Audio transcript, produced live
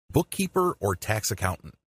Bookkeeper or Tax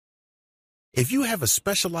Accountant. If you have a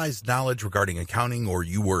specialized knowledge regarding accounting or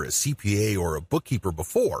you were a CPA or a bookkeeper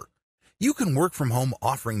before, you can work from home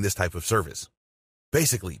offering this type of service.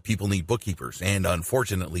 Basically, people need bookkeepers, and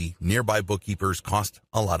unfortunately, nearby bookkeepers cost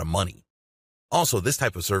a lot of money. Also, this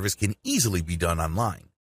type of service can easily be done online.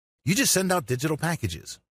 You just send out digital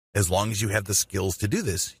packages. As long as you have the skills to do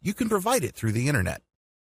this, you can provide it through the internet.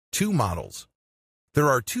 2 models. There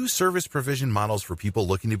are 2 service provision models for people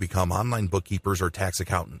looking to become online bookkeepers or tax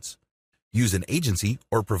accountants. Use an agency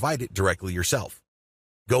or provide it directly yourself.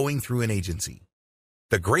 Going through an agency.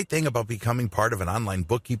 The great thing about becoming part of an online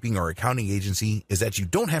bookkeeping or accounting agency is that you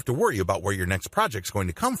don't have to worry about where your next project's going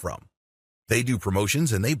to come from. They do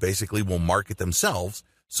promotions and they basically will market themselves,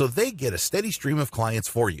 so they get a steady stream of clients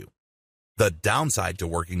for you. The downside to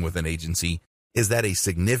working with an agency is that a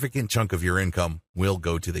significant chunk of your income will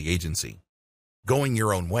go to the agency. Going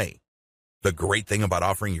your own way. The great thing about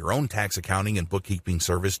offering your own tax accounting and bookkeeping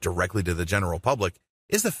service directly to the general public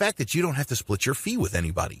is the fact that you don't have to split your fee with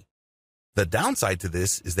anybody. The downside to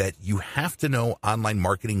this is that you have to know online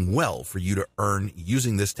marketing well for you to earn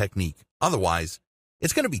using this technique. Otherwise,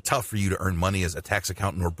 it's going to be tough for you to earn money as a tax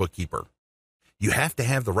accountant or bookkeeper. You have to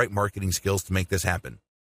have the right marketing skills to make this happen.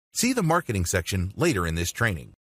 See the marketing section later in this training.